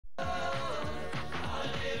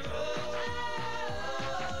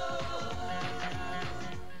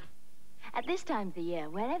this time of the year,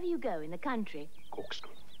 wherever you go in the country,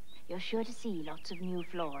 Corkscrew. you're sure to see lots of new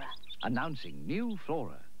flora. Announcing new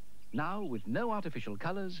Flora. Now with no artificial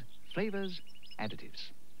colours, flavours, additives.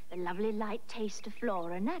 The lovely light taste of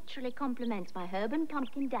flora naturally complements my herb and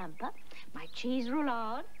pumpkin damper, my cheese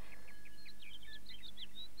roulade.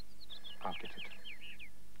 I'll get it.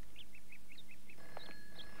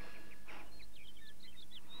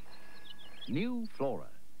 New Flora.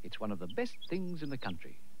 It's one of the best things in the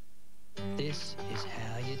country. This is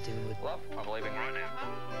how you do it. Love, I'm leaving right now.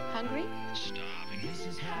 Hungry? Starving. This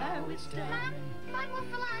is how it's done. Mum, 5 more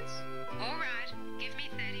for lunch. All right, give me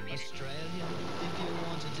 30 minutes. Australia, if you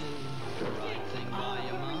want to do the right thing by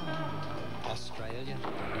your mum. Australia,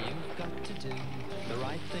 you've got to do the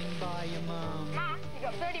right thing by your mum. Mum, you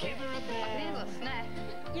got 30 Give minutes. her a bag. Here's a snack.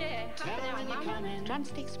 Yeah, Tell her when you're coming.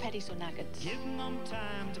 Drumsticks, patties or nuggets? Give mum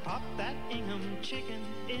time to pop that Ingham chicken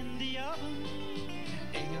in the oven.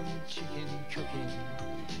 Ingham chicken cooking.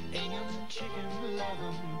 Ingham chicken love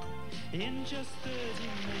 'em. In just 30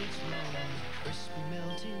 minutes more. Crispy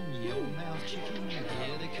melting your mouth chicken.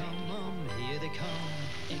 Here they come, mum, here they come.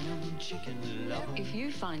 Ingham chicken love 'em. If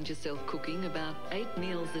you find yourself cooking about 8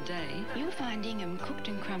 meals a day, You'll find Ingham cooked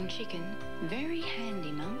and crumb chicken very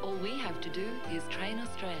handy, Mum. all we have to do is train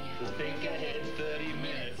Australia. Think ahead 30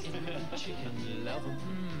 minutes. Ingham chicken love 'em.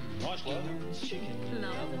 Nice love. Ingham chicken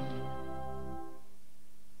love 'em.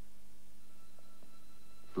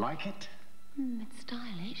 Like it? It's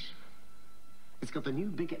stylish. It's got the new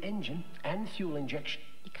bigger engine and fuel injection.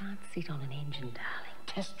 You can't sit on an engine, darling.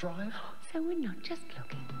 Test drive? So we're not just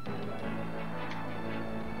looking.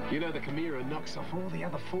 You know the Chimera knocks off all the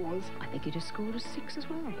other 4s. I think you just scored a 6 as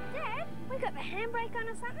well. Dad, we got the handbrake on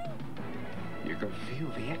or something? You can feel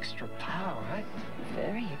the extra power, eh?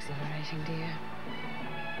 Very exhilarating, dear.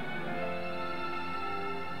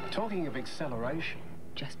 Talking of acceleration,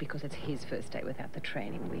 Just because it's his first day without the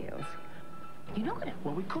training wheels. You're not gonna...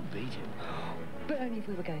 well, we could beat him. But only if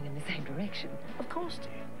we were going in the same direction. Of course,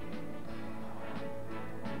 dear.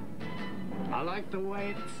 I like the way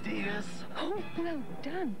it steers. Oh, well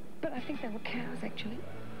done. But I think they were cows, actually.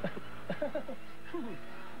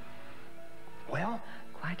 Well,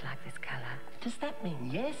 Quite like this colour. does that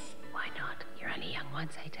mean yes? Why not? You're only young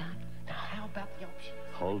once, eh, darling? Now, how about the options?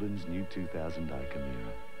 Holden's new 2000i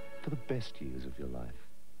Chimera. For the best years of your life.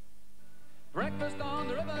 Breakfast on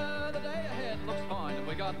the river, the day ahead looks fine. And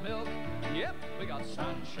we got milk, yep, we got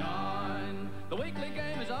sunshine. The weekly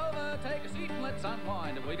game is over, take a seat and let's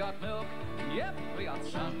unwind. And we got milk, yep, we got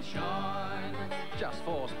sunshine. Just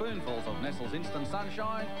 4 spoonfuls of Nestle's Instant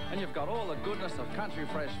Sunshine, and you've got all the goodness of country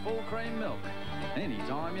fresh full cream milk.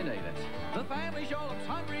 Anytime you need it. The family sure looks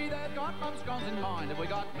hungry, they've got mum scones in mind. And we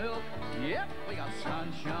got milk, yep, we got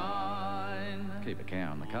sunshine. Keep a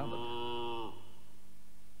cow in the cupboard.